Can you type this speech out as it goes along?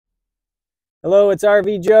Hello, it's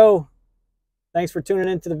RV Joe. Thanks for tuning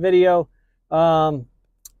into the video.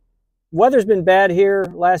 Weather's been bad here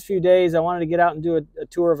last few days. I wanted to get out and do a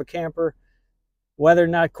tour of a camper. Weather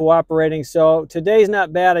not cooperating, so today's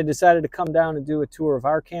not bad. I decided to come down and do a tour of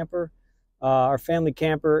our camper, our family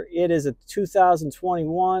camper. It is a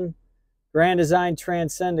 2021 Grand Design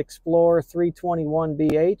Transcend Explorer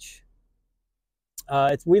 321BH.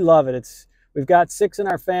 We love it. We've got 6 in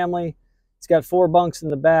our family. It's got 4 bunks in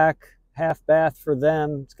the back, half bath for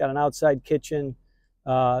them. It's got an outside kitchen.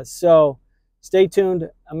 So stay tuned.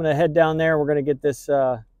 I'm going to head down there. We're going to get this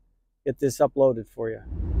uploaded for you.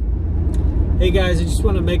 Hey guys, I just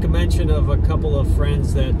want to make a mention of a couple of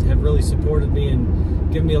friends that have really supported me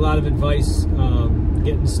and given me a lot of advice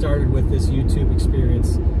getting started with this YouTube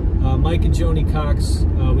experience. Mike and Joni Cox,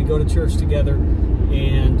 we go to church together,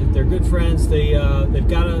 and they're good friends. They've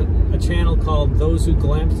got a channel called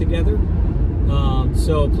ThoseWhoGlampTogether.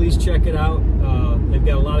 So please check it out. They've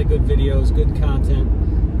got a lot of good videos, good content.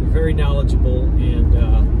 They're very knowledgeable,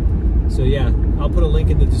 and so yeah, I'll put a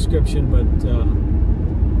link in the description, but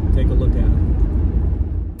take a look at it.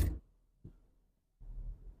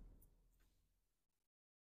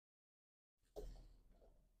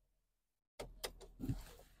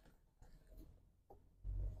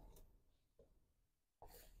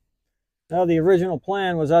 Now, the original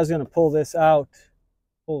plan was I was going to pull the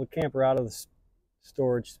camper out of the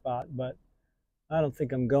storage spot, but I don't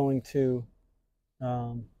think I'm going to.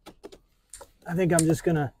 I think I'm just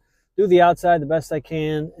going to do the outside the best I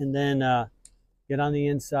can and then get on the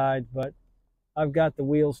inside. But I've got the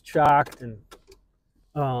wheels chocked, and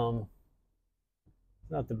not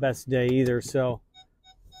the best day either, so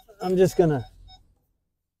I'm just gonna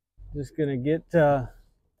get so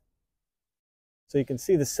you can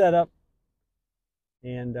see the setup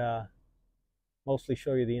and mostly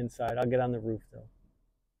show you the inside. I'll get on the roof though.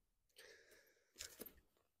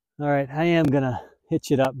 All right, I am gonna hitch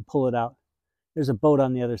it up and pull it out. There's a boat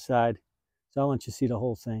on the other side, so I want you to see the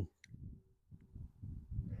whole thing.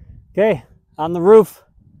 Okay, on the roof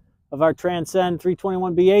of our Transcend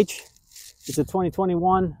 321BH. It's a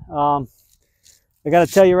 2021. I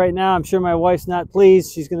gotta tell you right now, I'm sure my wife's not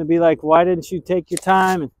pleased. She's gonna be like, why didn't you take your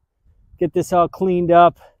time and get this all cleaned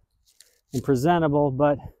up and presentable?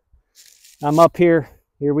 But I'm up here.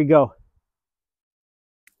 Here we go.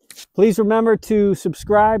 Please remember to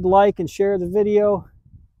subscribe, like, and share the video.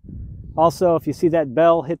 Also, if you see that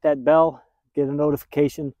bell, hit that bell. Get a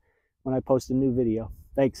notification when I post a new video.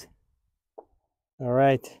 Thanks. All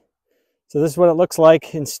right. So this is what it looks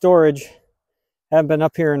like in storage. Haven't been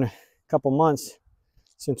up here in a couple months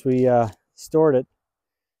since we stored it.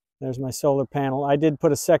 There's my solar panel. I did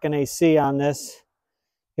put a second AC on this.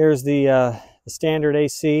 Here's the standard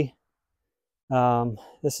AC.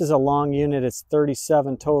 This is a long unit. It's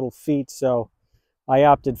 37 total feet, so I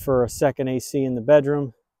opted for a second AC in the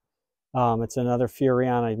bedroom. It's another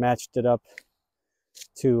Furrion. I matched it up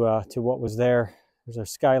to what was there. There's our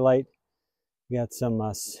skylight. We got some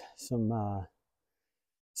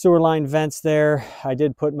sewer line vents there. I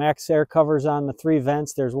did put max air covers on the 3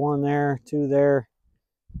 vents. There's 1 there, 2 there,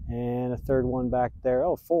 and a 3rd one back there.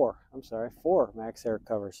 Oh, 4. I'm sorry, 4 max air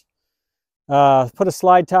covers. Put a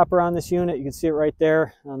slide topper on this unit. You can see it right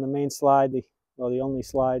there on the main slide, the only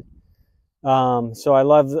slide. So I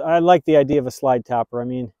like the idea of a slide topper. I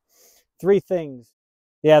mean, 3 things.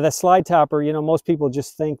 Yeah, the slide topper, you know, most people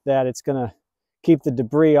just think that it's gonna keep the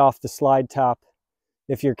debris off the slide top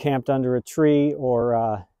if you're camped under a tree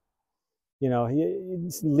or you know,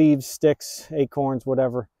 leaves, sticks, acorns,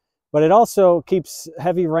 whatever. But it also keeps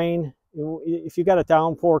heavy rain. If you got a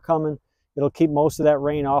downpour coming, it'll keep most of that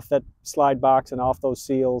rain off that slide box and off those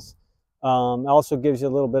seals. Also gives you a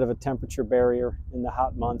little bit of a temperature barrier in the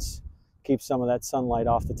hot months. Keep some of that sunlight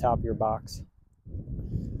off the top of your box.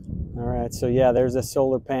 All right, so yeah, there's a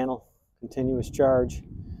solar panel, continuous charge.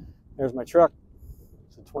 There's my truck.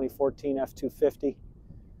 It's a 2014 F250.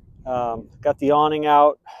 Got the awning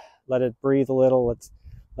out. Let it breathe a little.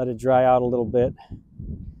 Let it dry out a little bit.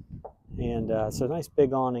 And it's a nice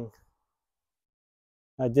big awning.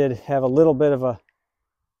 I did have a little bit of a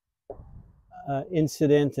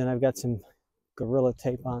incident, and I've got some Gorilla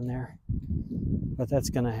Tape on there, but that's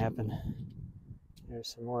going to happen.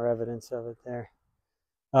 There's some more evidence of it there.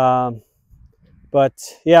 But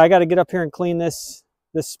yeah, I got to get up here and clean this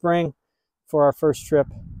spring for our first trip.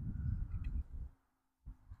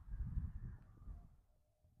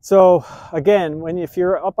 So again, if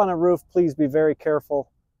you're up on a roof, please be very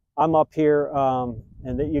careful. I'm up here,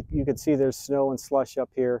 and you can see there's snow and slush up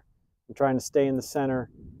here. I'm trying to stay in the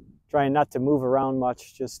center, trying not to move around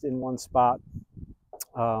much, just in one spot.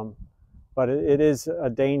 But it is a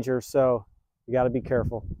danger, so You got to be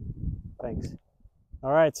careful. Thanks.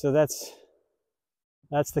 All right, so that's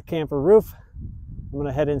the camper roof. I'm going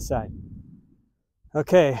to head inside.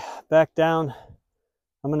 Okay, back down.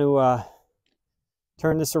 I'm going to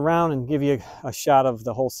turn this around and give you a shot of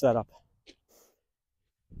the whole setup.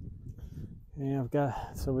 And we've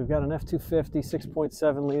got an F-250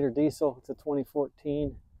 6.7 liter diesel. It's a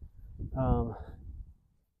 2014. Got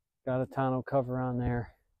a tonneau cover on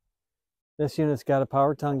there. This unit's got a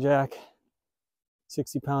power tongue jack,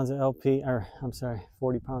 60 pounds of LP, or I'm sorry,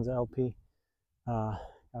 40 pounds of LP. Got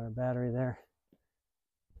our battery there.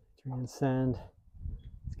 Transcend.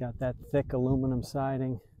 It's got that thick aluminum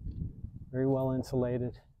siding, very well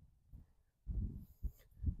insulated.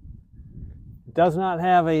 It does not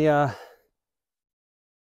have an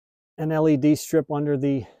LED strip under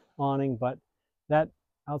the awning, but that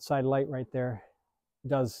outside light right there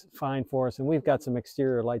does fine for us, and we've got some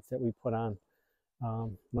exterior lights that we put on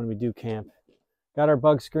when we do camp. Got our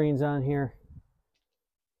bug screens on here.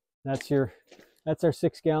 That's our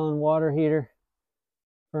 6-gallon water heater,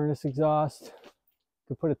 furnace exhaust.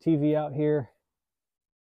 Could put a TV out here.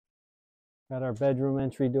 Got our bedroom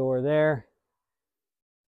entry door there.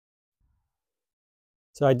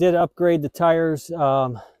 So I did upgrade the tires.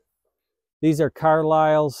 These are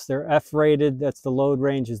Carlisle's. They're F-rated. That's the load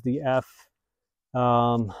range is the F.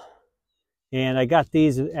 And I got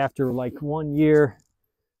these after like 1 year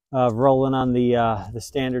of rolling on the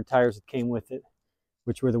standard tires that came with it,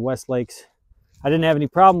 which were the Westlakes. I didn't have any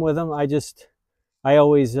problem with them. I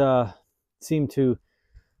always seem to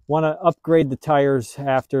want to upgrade the tires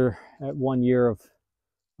at 1 year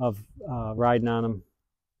of riding on them.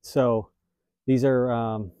 So these are,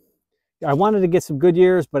 I wanted to get some good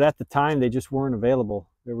years, but at the time they just weren't available.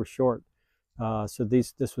 They were short. So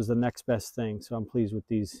this was the next best thing. So I'm pleased with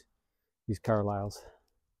these Carlisles.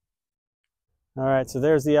 All right, so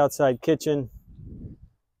there's the outside kitchen.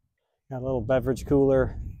 Got a little beverage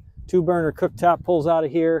cooler. 2-burner cooktop pulls out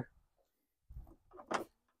of here.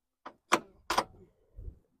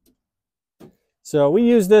 So we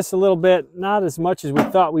use this a little bit, not as much as we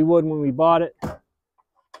thought we would when we bought it.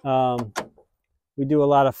 We do a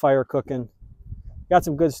lot of fire cooking. Got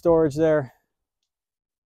some good storage there.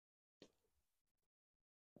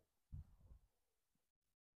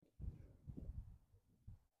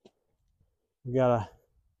 We got a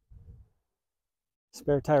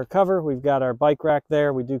spare tire cover. We've got our bike rack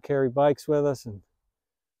there. We do carry bikes with us, and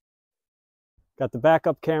got the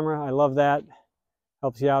backup camera. I love that.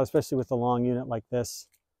 Helps you out, especially with a long unit like this.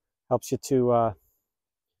 Helps you to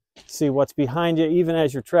see what's behind you, even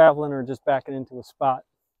as you're traveling or just backing into a spot.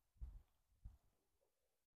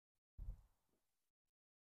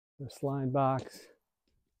 The slide box.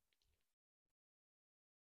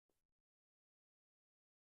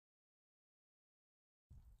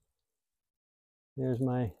 There's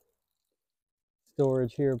my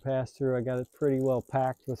storage here, pass through. I got it pretty well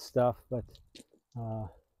packed with stuff, but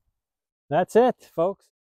that's it, folks.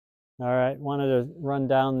 All right, wanted to run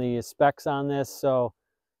down the specs on this. So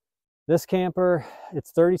this camper,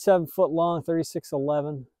 it's 37 foot long,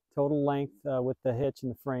 36'11", total length with the hitch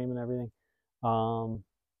and the frame and everything.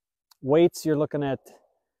 Weights, you're looking at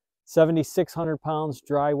 7,600 pounds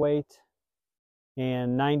dry weight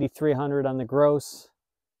and 9,300 on the gross.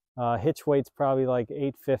 Hitch weight's probably like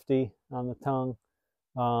 850 on the tongue.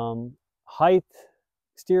 Height,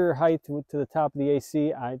 exterior height to the top of the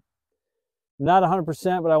AC, I'm not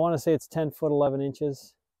 100%, but I want to say it's 10 foot 11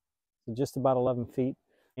 inches, so just about 11 feet.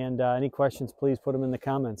 And any questions, please put them in the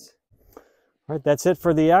comments. All right, that's it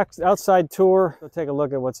for the outside tour. Go take a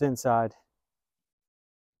look at what's inside.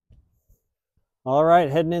 All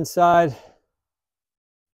right, heading inside.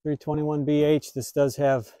 321BH. This does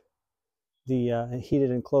have the heated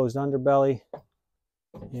enclosed underbelly,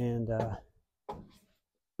 and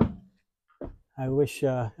I wish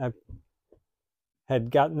I had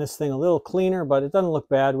gotten this thing a little cleaner, but it doesn't look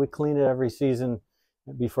bad. We clean it every season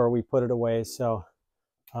before we put it away. So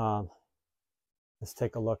let's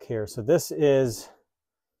take a look here. So this is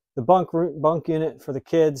the bunk unit for the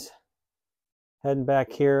kids. Heading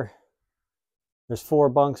back here, there's 4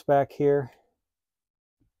 bunks back here.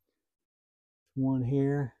 One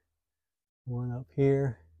here, one up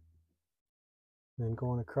here, and then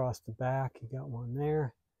going across the back, you got one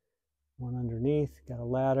there, one underneath, got a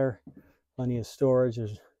ladder, plenty of storage.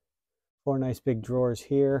 There's 4 nice big drawers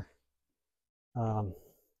here.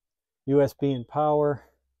 USB and power.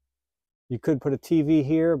 You could put a TV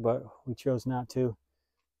here, but we chose not to.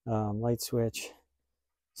 Light switch.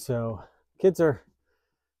 So kids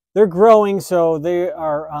they're growing, so they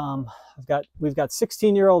are we've got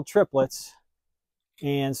 16-year-old triplets,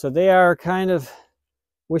 and so they are kind of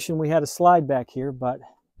wishing we had a slide back here, but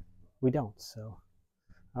we don't. So,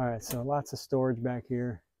 all right, so lots of storage back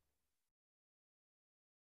here.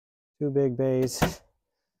 2 big bays. Got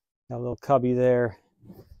a little cubby there.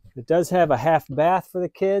 It does have a half bath for the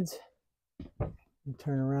kids.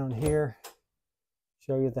 Turn around here,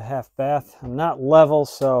 show you the half bath. I'm not level,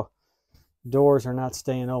 so doors are not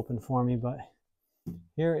staying open for me, but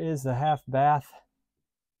here is the half bath.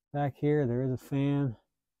 Back here, there is a fan,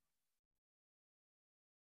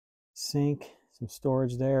 sink, some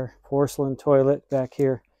storage there, porcelain toilet back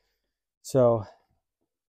here. So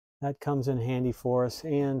that comes in handy for us.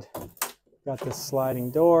 And got this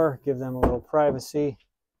sliding door, give them a little privacy.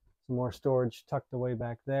 Some more storage tucked away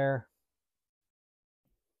back there.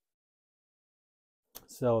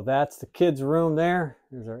 So that's the kids' room there.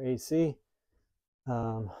 There's our AC.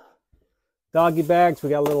 Doggy bags. We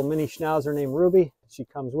got a little mini schnauzer named Ruby. She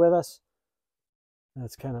comes with us.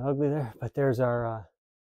 That's kind of ugly there, but there's our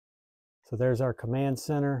so there's our command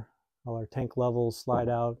center. All our tank levels, slide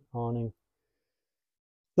out, awning.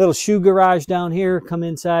 Little shoe garage down here. Come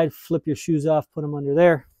inside, flip your shoes off, put them under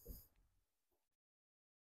there.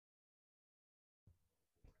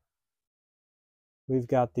 We've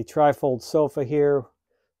got the trifold sofa here.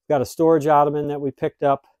 We've got a storage ottoman that we picked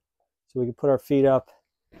up so we can put our feet up.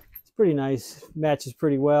 It's pretty nice, matches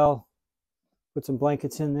pretty well. Put some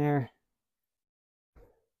blankets in there.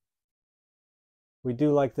 We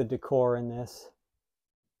do like the decor in this.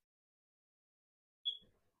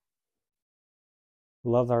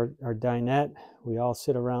 Love our dinette. We all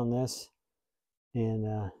sit around this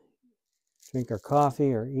and drink our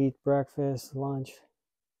coffee or eat breakfast, lunch.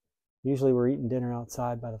 Usually we're eating dinner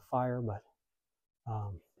outside by the fire, but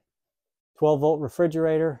 12-volt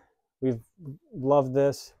refrigerator. We've loved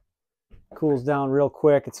this. Cools down real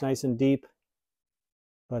quick. It's nice and deep.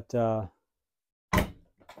 But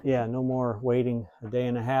yeah, no more waiting a day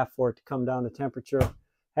and a half for it to come down to temperature.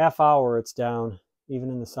 Half hour it's down, even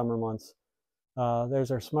in the summer months. There's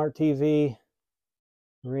our smart TV,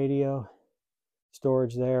 radio,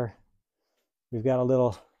 storage there. We've got a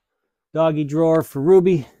little doggy drawer for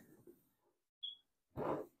Ruby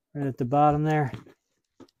right at the bottom there.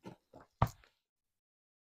 It's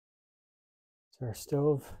our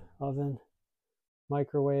stove, oven,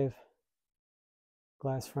 microwave,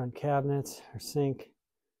 glass front cabinets, our sink,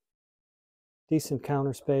 decent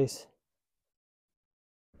counter space.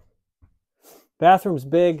 Bathroom's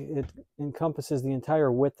big. It encompasses the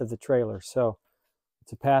entire width of the trailer, so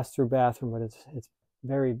it's a pass-through bathroom, but it's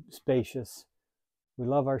very spacious. We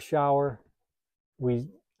love our shower.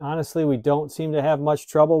 Honestly, we don't seem to have much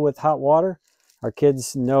trouble with hot water. Our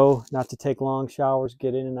kids know not to take long showers,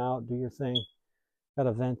 get in and out, do your thing. Got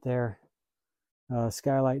a vent there,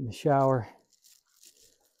 skylight in the shower.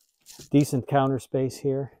 Decent counter space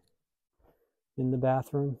here in the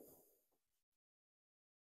bathroom.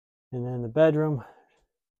 And then the bedroom,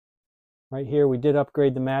 right here, we did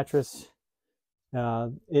upgrade the mattress.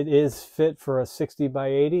 It is fit for a 60 by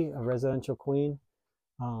 80, a residential queen.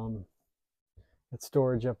 Got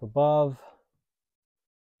storage up above,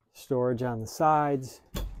 storage on the sides,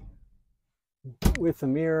 with a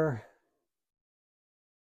mirror,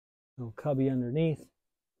 little cubby underneath,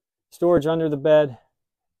 storage under the bed.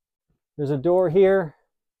 There's a door here.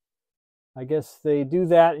 I guess they do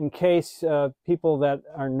that in case people that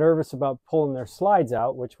are nervous about pulling their slides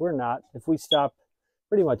out, which we're not. If we stop,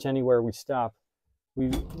 pretty much anywhere we stop,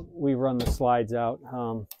 we run the slides out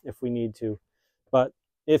if we need to. But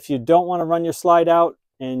if you don't want to run your slide out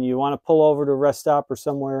and you want to pull over to a rest stop or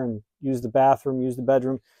somewhere and use the bathroom, use the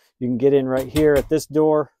bedroom, you can get in right here at this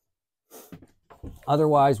door.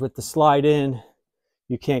 Otherwise, with the slide in,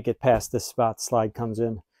 you can't get past this spot. The slide comes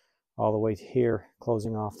in all the way here,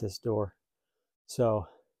 closing off this door. So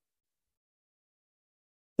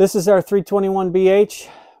this is our 321BH.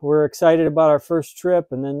 We're excited about our first trip,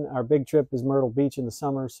 and then our big trip is Myrtle Beach in the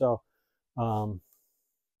summer. So hope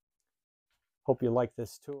you like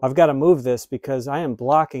this tour. I've got to move this because I am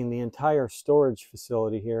blocking the entire storage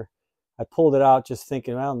facility here. I pulled it out just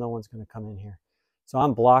thinking, well, no one's going to come in here. So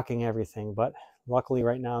I'm blocking everything, but luckily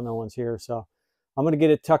right now no one's here. So I'm going to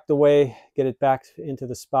get it tucked away, get it back into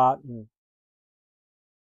the spot. And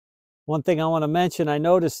one thing I want to mention, I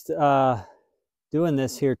noticed doing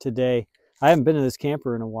this here today, I haven't been in this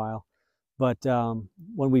camper in a while, but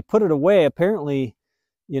when we put it away, apparently,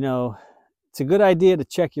 you know, it's a good idea to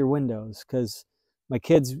check your windows, because my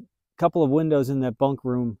kids, a couple of windows in that bunk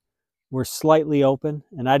room were slightly open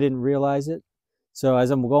and I didn't realize it. So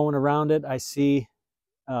as I'm going around it, I see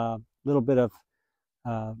a little bit of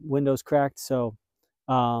windows cracked. So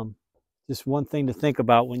just one thing to think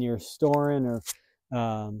about when you're storing or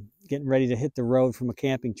getting ready to hit the road from a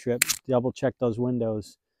camping trip, double check those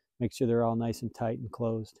windows, make sure they're all nice and tight and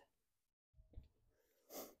closed.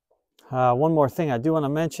 One more thing I do want to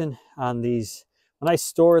mention on these, when I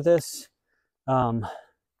store this, you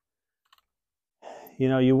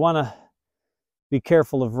know, you want to be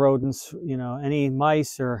careful of rodents. You know, any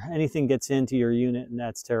mice or anything gets into your unit, and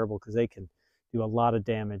that's terrible because they can do a lot of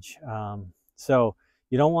damage. So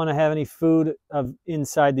you don't want to have any food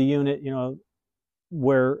inside the unit, you know,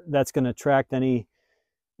 where that's going to attract any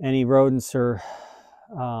rodents or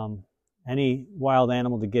any wild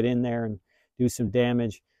animal to get in there and do some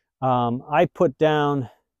damage. I put down,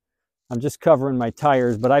 I'm just covering my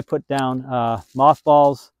tires, but I put down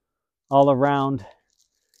mothballs all around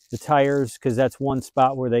the tires because that's one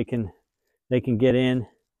spot where they can get in.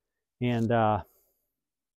 And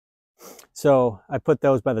so I put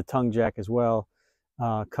those by the tongue jack as well,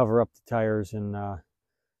 cover up the tires. And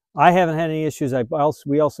I haven't had any issues.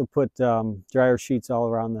 We also put dryer sheets all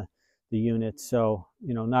around the unit. So,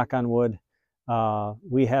 you know, knock on wood,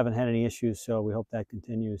 we haven't had any issues, so we hope that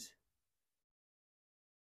continues.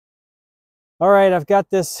 All right, I've got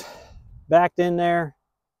this backed in there.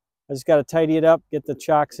 I just got to tidy it up, get the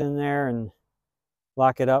chocks in there and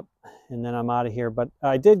lock it up, and then I'm out of here. But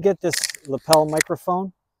I did get this lapel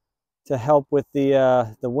microphone to help with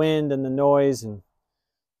the wind and the noise, and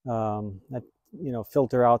that, you know,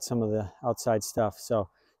 filter out some of the outside stuff. So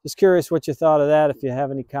just curious what you thought of that. If you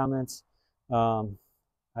have any comments,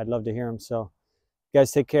 I'd love to hear them. So you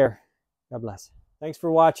guys take care. God bless. Thanks for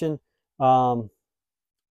watching.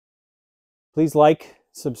 Please like,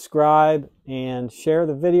 subscribe, and share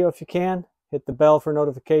the video if you can. Hit the bell for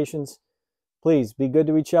notifications. Please be good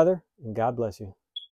to each other, and God bless you.